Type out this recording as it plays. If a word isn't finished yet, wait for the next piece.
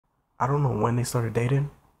I don't know when they started dating,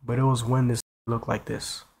 but it was when this looked like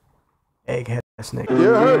this. Egghead ass nigga. You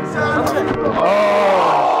hurt.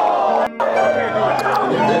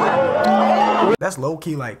 Oh. That's low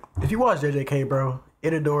key like, if you watch JJK, bro,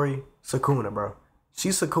 Itadori, Sukuna, bro.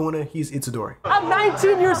 She's Sukuna, he's Itadori. I'm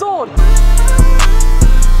 19 years old.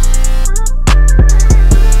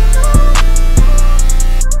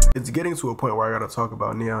 It's getting to a point where I gotta talk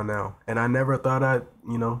about Neon now. And I never thought I'd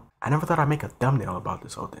make a thumbnail about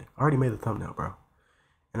this whole thing. I already made the thumbnail, bro.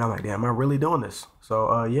 And I'm like, damn, am I really doing this?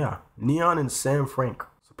 So, yeah. Neon and Sam Frank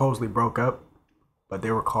supposedly broke up, but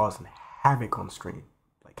they were causing havoc on stream.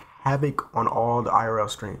 Like, havoc on all the IRL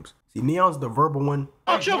streams. See, Neon's the verbal one.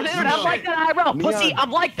 I'm like that IRL, pussy.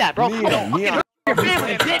 I'm like that, bro. Neon. Your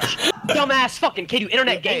family, bitch. Dumbass fucking kid, you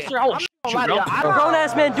internet gangster. I will shit you, bro. I'm a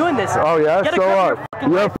grown-ass man doing this. Oh, yeah, so what?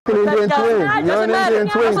 You're a fucking Indian twin. You're an Indian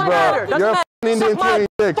twin, bro. You're a fucking Indian twin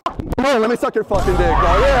dick. Come on, let me suck your fucking dick,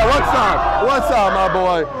 bro. Yeah, what's up? What's up, my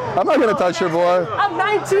boy? I'm not gonna touch your boy. I'm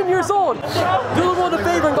 19 years old. Do the world a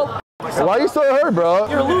favor and go. Why you so hurt, bro?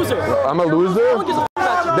 You're a loser. I'm a loser?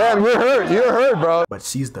 Damn, you're hurt. You're hurt, bro. But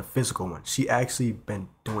she's the physical one. She actually been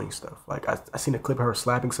doing stuff. Like, I seen a clip of her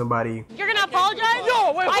slapping somebody. You're gonna apologize?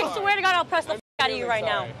 No, wait, I swear to God, I'll press the out of you right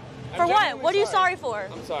now. For what? What are you sorry for?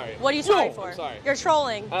 I'm sorry. What are you sorry for? I'm sorry. You're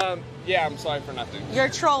trolling. Yeah, I'm sorry for nothing. You're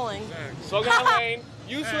trolling. So got lane.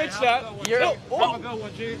 You switched up. You're. Oh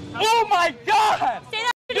my God! Say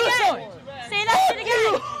that shit again. Say that shit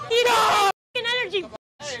again. He doesn't fucking energy.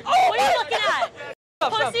 What are you looking at?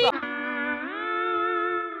 Pussy.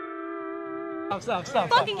 Stop.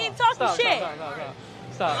 Fucking keep talking shit.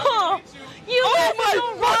 Stop. Oh, you guys are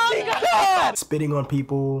so wrong. God! Spitting on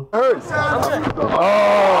people. Hurts.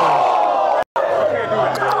 Oh.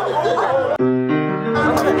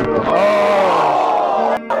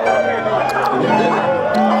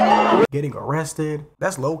 Getting arrested.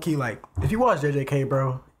 That's low key like, if you watch JJK,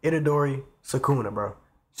 bro, Itadori, Sukuna, bro.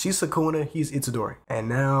 She's Sukuna, he's Itadori. And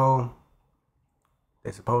now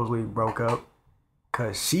they supposedly broke up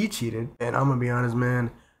because she cheated. And I'm gonna be honest,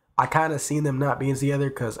 man, I kind of seen them not being together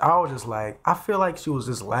because I was just like, I feel like she was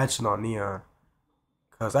just latching on Neon.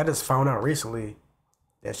 Because I just found out recently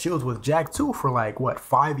that she was with Jack too for like, what,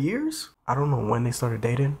 5 years? I don't know when they started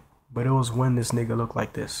dating, but it was when this nigga looked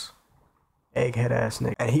like this. Egghead ass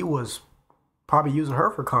nigga. And he was probably using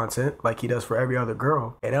her for content like he does for every other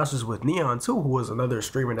girl. And now she's with Neon too, who was another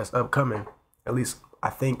streamer that's upcoming. At least I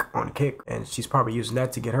think on Kick. And she's probably using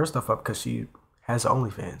that to get her stuff up because she has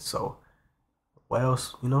OnlyFans. So what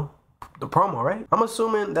else, you know? The promo, right? I'm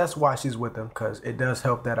assuming that's why she's with him, because it does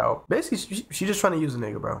help that out. Basically, she's just trying to use a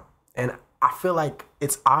nigga, bro. And I feel like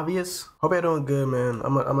it's obvious. Hope you're doing good, man.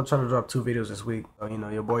 I'm gonna try to drop 2 videos this week. So, you know,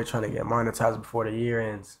 your boy trying to get monetized before the year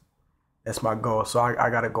ends. That's my goal. So I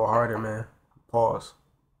gotta go harder, man. Pause.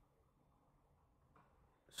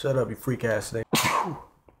 Shut up, you freak ass nigga.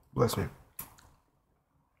 Bless me.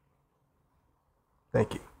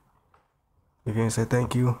 Thank you. If you ain't say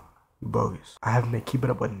thank you, you bogus. I haven't been keeping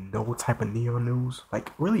up with no type of Neon news.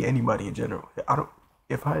 Like, really anybody in general.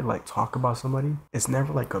 If I like talk about somebody, it's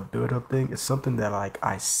never like a build-up thing. It's something that like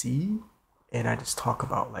I see and I just talk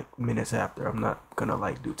about like minutes after. I'm not gonna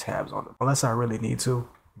like do tabs on them unless I really need to.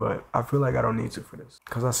 But I feel like I don't need to for this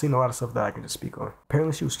because I've seen a lot of stuff that I can just speak on.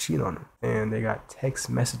 Apparently she was cheating on him and they got text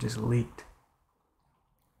messages leaked.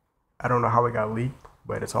 I don't know how it got leaked,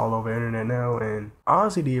 but it's all over the internet now. And I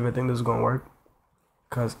honestly didn't even think this was gonna work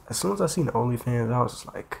because as soon as I seen OnlyFans, I was just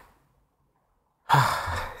like,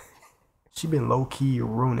 she been low-key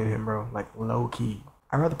ruining him, bro. Like, low-key.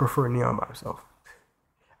 I'd rather prefer Neon by herself.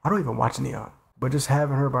 I don't even watch Neon. But just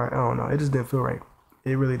having her by, I don't know. It just didn't feel right.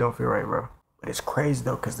 It really don't feel right, bro. But it's crazy,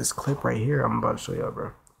 though, because this clip right here, I'm about to show y'all,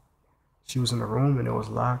 bro. She was in the room, and it was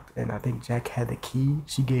locked. And I think Jack had the key.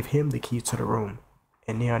 She gave him the key to the room.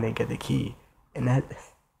 And Neon didn't get the key. And that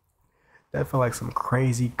felt like some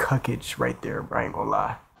crazy cuckage right there, bro. I ain't gonna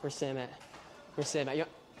lie. Where's Sam at? Where's Sam at?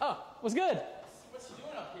 Oh, what's good? What's you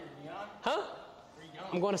doing up here, Neon? Huh? Where you going?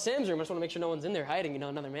 I'm going to Sam's room. I just want to make sure no one's in there hiding, you know,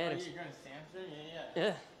 another man. Oh, you're going to Sam's room? Yeah.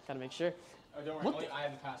 Yeah, gotta make sure. Oh, don't worry. I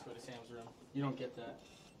have the password to Sam's room. You don't get that.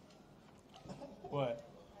 What?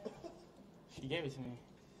 She gave it to me.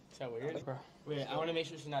 Is that weird? Bro. Wait, I want to make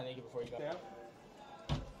sure she's not naked before you go.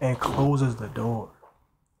 And closes the door.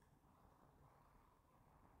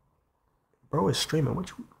 Bro is streaming. What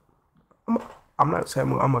you? I'm not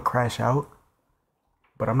saying I'm gonna crash out,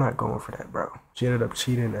 but I'm not going for that, bro. She ended up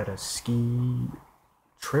cheating at a ski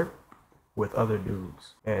trip with other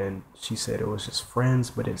dudes, and she said it was just friends,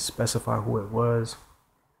 but didn't specify who it was.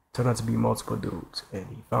 Turned out to be multiple dudes, and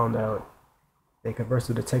he found out. They conversed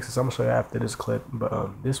through the Texas. I'm gonna show you after this clip,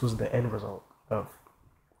 but this was the end result of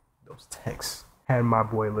Those texts had my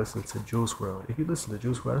boy listen to Juice WRLD. If you listen to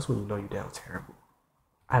Juice WRLD, that's when you know you down terrible.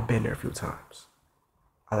 I've been there a few times.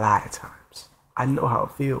 A lot of times. I know how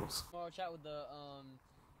it feels. Tomorrow chat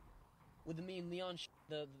with me and Leon,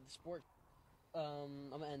 the sport. I'm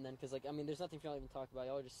gonna end then, cause like I mean, there's nothing for y'all to even talk about.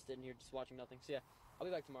 Y'all are just sitting here just watching nothing. So yeah, I'll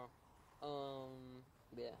be back tomorrow.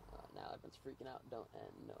 Yeah. Now everyone's freaking out. Don't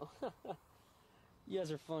end. No. You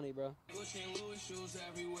guys are funny, bro.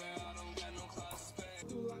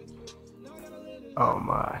 Oh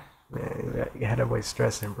my, man, you had that boy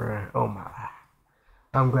stressing, bro. Oh my.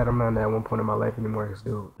 I'm glad I'm not at one point in my life anymore, cause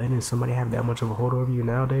dude, letting somebody have that much of a hold over you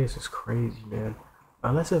nowadays is crazy, man.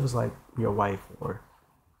 Unless it was like your wife or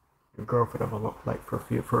your girlfriend of like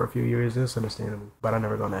for a few years, it's understandable. But I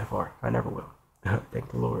never gone that far. I never will.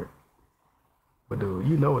 Thank the Lord. But dude,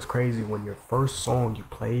 you know it's crazy when your first song you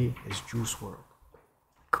play is Juice WRLD.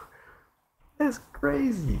 That's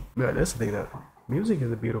crazy. No, that's the thing though. Music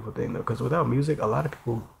is a beautiful thing though, because without music, a lot of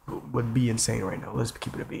people would be insane right now. Let's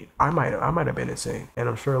keep it a beat. I might have been insane, and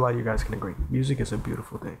I'm sure a lot of you guys can agree. Music is a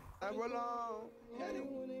beautiful thing.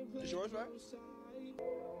 It's yours, right? I'm sorry.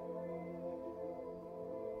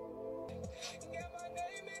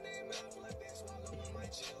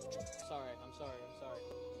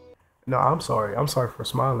 No, I'm sorry. I'm sorry for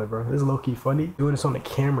smiling, bro. This is low-key funny. Doing this on the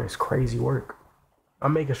camera is crazy work.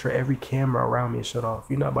 I'm making sure every camera around me is shut off.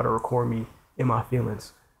 You're not about to record me in my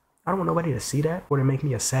feelings. I don't want nobody to see that or to make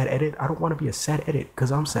me a sad edit. I don't want to be a sad edit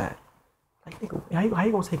because I'm sad. Like, nigga, how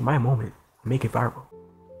you gonna take my moment and make it viral?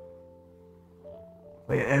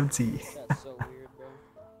 Like empty. Chat's so weird, bro.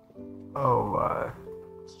 Oh my.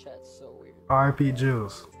 This chat's so weird. RP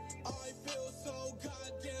Juice.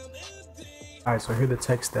 Alright, so here are the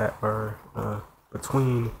texts that are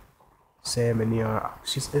between Sam and Neon.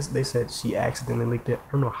 They said she accidentally leaked it.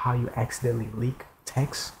 I don't know how you accidentally leak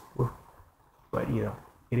text, but you know,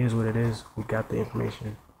 it is what it is. We got the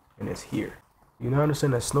information and it's here. You know,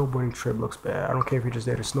 understand that snowboarding trip looks bad. I don't care if you're just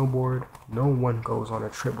there to snowboard. No one goes on a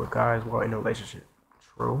trip with guys while in a relationship.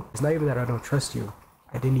 True. It's not even that I don't trust you.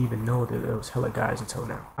 I didn't even know that there was hella guys until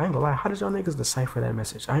now. I ain't gonna lie. How did y'all niggas decipher that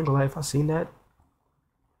message? I ain't gonna lie. If I seen that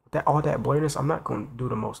all that blurriness, I'm not gonna do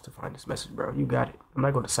the most to find this message, bro. You got it. I'm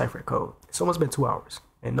not gonna decipher the code. It's almost been 2 hours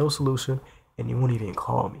and no solution, and you won't even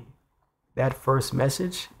call me. That first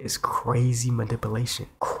message is crazy manipulation.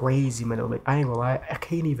 Crazy manipulation. I ain't gonna lie. I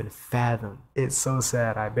can't even fathom. It's so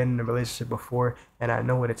sad. I've been in a relationship before, and I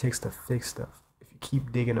know what it takes to fix stuff. If you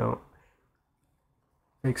keep digging out,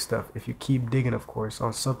 fix stuff. If you keep digging, of course,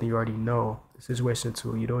 on something you already know, the situation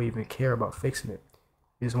too, you don't even care about fixing it.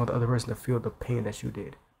 You just want the other person to feel the pain that you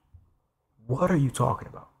did. What are you talking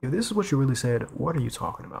about? If this is what you really said, what are you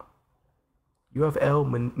talking about? You have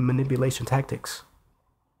manipulation tactics.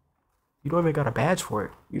 You don't even got a badge for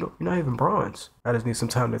it. You're not even bronze. I just need some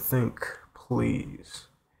time to think, please.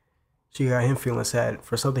 She got him feeling sad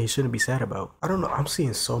for something he shouldn't be sad about. I don't know. I'm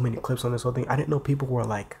seeing so many clips on this whole thing. I didn't know people were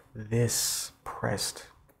like this pressed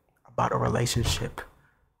about a relationship.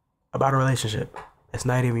 About a relationship. It's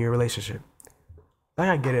not even your relationship. Like,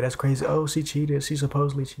 I get it. That's crazy. Oh, she cheated. She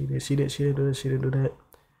supposedly cheated. She didn't do this. She didn't do that.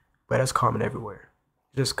 But that's common everywhere.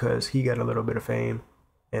 Just because he got a little bit of fame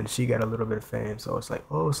and she got a little bit of fame. So it's like,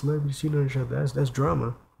 oh, celebrities cheating on each other. That's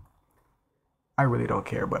drama. I really don't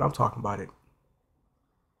care, but I'm talking about it.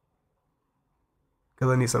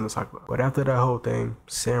 Because I need something to talk about. But after that whole thing,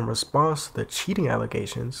 Sam responds to the cheating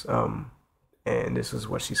allegations. And this is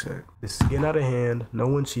what she said. This is getting out of hand. No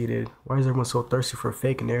one cheated. Why is everyone so thirsty for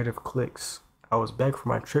fake narrative clicks? I was back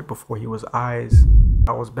from my trip before he was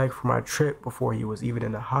even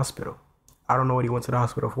in the hospital. I don't know what he went to the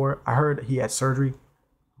hospital for. I heard he had surgery,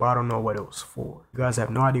 but I don't know what it was for. You guys have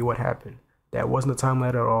no idea what happened. That wasn't a timeline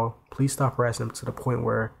at all. Please stop harassing him to the point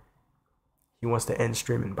where he wants to end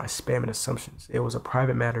streaming by spamming assumptions. It was a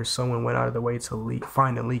private matter. Someone went out of the way to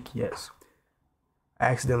find a leak. Yes, I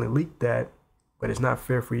accidentally leaked that, but it's not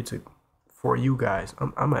fair for you guys.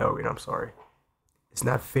 I'm sorry. It's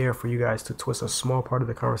not fair for you guys to twist a small part of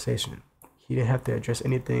the conversation. He didn't have to address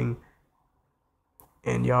anything,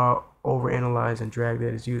 and y'all overanalyze and drag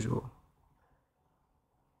that as usual.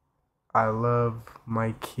 I love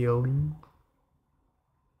my Kelly.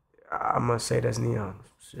 I'm gonna say that's Neon.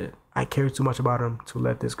 Shit. I care too much about him to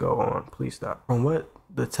let this go on. Please stop. From what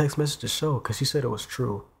the text messages show, because she said it was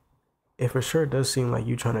true, it for sure does seem like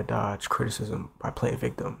you trying to dodge criticism by playing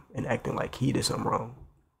victim and acting like he did something wrong.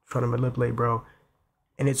 Trying to manipulate, bro.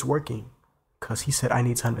 And it's working, because he said, I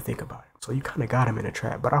need time to think about it. So you kind of got him in a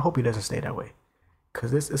trap, but I hope he doesn't stay that way.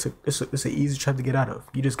 Because it's an easy trap to get out of.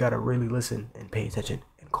 You just got to really listen and pay attention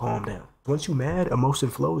and calm down. Once you mad,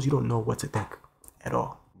 emotion flows, you don't know what to think at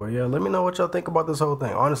all. But yeah, let me know what y'all think about this whole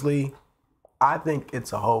thing. Honestly, I think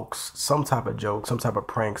it's a hoax, some type of joke, some type of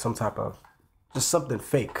prank, some type of just something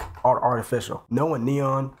fake, artificial. Knowing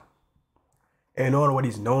Neon and knowing what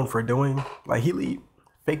he's known for doing, like he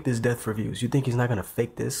faked his death for views. You think he's not gonna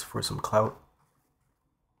fake this for some clout?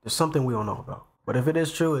 There's something we don't know about. But if it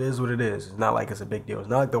is true, it is what it is. It's not like it's a big deal. It's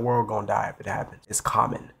not like the world gonna die if it happens. It's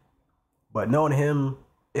common. But knowing him,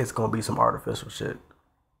 it's gonna be some artificial shit.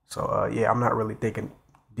 So yeah, I'm not really thinking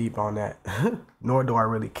deep on that. Nor do I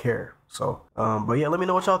really care. So, but yeah, let me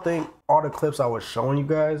know what y'all think. All the clips I was showing you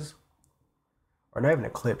guys, or not even the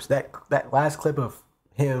clips, that last clip of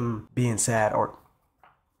him being sad or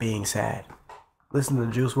being sad. Listen to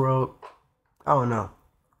the Juice WRLD. I don't know.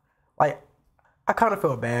 Like, I kind of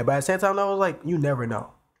felt bad, but at the same time, I was like, you never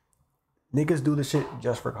know. Niggas do this shit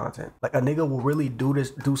just for content. Like, a nigga will really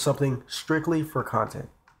do something strictly for content.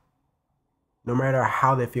 No matter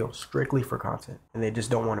how they feel, strictly for content. And they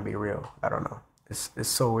just don't want to be real. I don't know. It's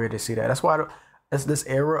so weird to see that. That's why this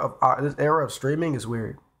era of streaming is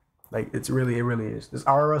weird. Like it really is. This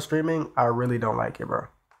era of streaming, I really don't like it, bro.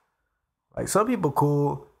 Like some people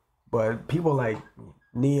cool, but people like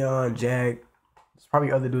Neon, Jag, there's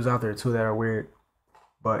probably other dudes out there too that are weird.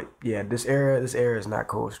 But yeah, this era is not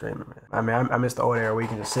cool streaming, man. I mean, I miss the old era where you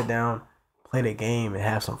can just sit down, play the game, and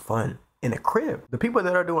have some fun in the crib. The people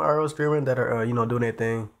that are doing RO streaming, that are doing their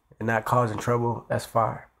thing and not causing trouble, that's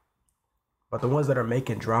fire. But the ones that are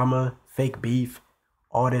making drama, fake beef,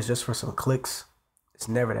 all this just for some clicks, it's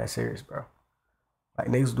never that serious, bro. Like,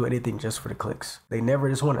 niggas do anything just for the clicks. They never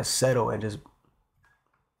just want to settle and just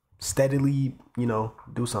steadily,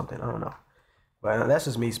 do something. I don't know. But that's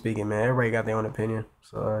just me speaking, man. Everybody got their own opinion.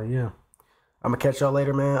 So, yeah. I'm going to catch y'all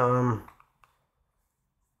later, man.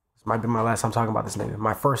 This might be my last time talking about this nigga.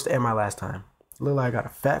 My first and my last time. Look like I got a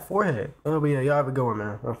fat forehead. Oh, but yeah, y'all have a good one,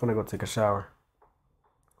 man. I'm finna go take a shower.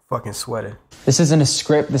 Fucking sweating. This isn't a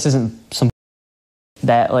script. This isn't some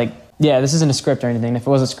that this isn't a script or anything. If it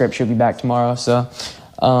was a script, she'll be back tomorrow. So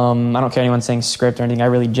I don't care anyone saying script or anything. I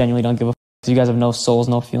really genuinely don't give a fuck. You guys have no souls,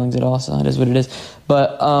 no feelings at all. So it is what it is.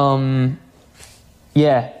 But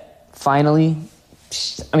yeah, finally.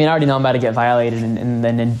 I mean, I already know I'm about to get violated and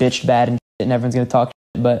then bitched bad and shit, and everyone's gonna talk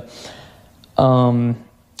shit. But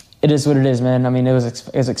it is what it is, man. I mean, it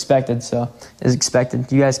was expected, so it's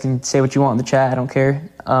expected. You guys can say what you want in the chat. I don't care.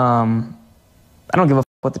 I don't give a fuck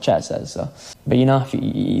what the chat says. So, but if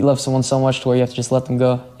you love someone so much to where you have to just let them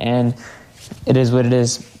go, and it is what it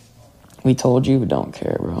is. We told you, but don't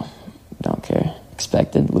care, bro. Don't care.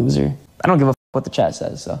 Expected, loser. I don't give a fuck what the chat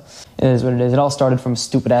says. So it is what it is. It all started from a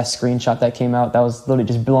stupid ass screenshot that came out that was literally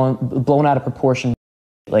just blown out of proportion,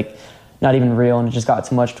 like. Not even real, and it just got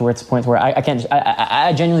too much to where it's a point where I can't.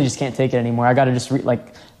 I genuinely just can't take it anymore. I got to just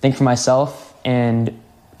think for myself and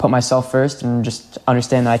put myself first, and just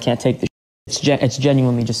understand that I can't take this. It's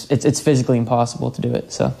genuinely just it's physically impossible to do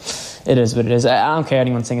it. So it is what it is. I don't care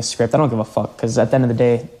anyone saying a script. I don't give a fuck, because at the end of the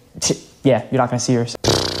day, yeah, you're not gonna see yourself.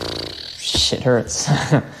 Shit hurts.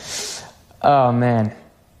 Oh man,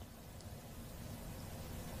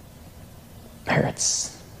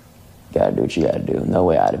 hurts. Gotta do what you gotta do. No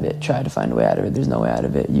way out of it. Try to find a way out of it. There's no way out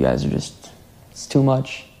of it. You guys are just... It's too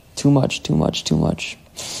much. Too much, too much, too much.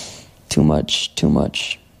 Too much, too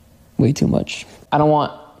much. Way too much. I don't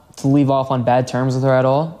want to leave off on bad terms with her at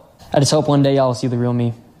all. I just hope one day y'all will see the real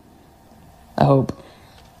me. I hope.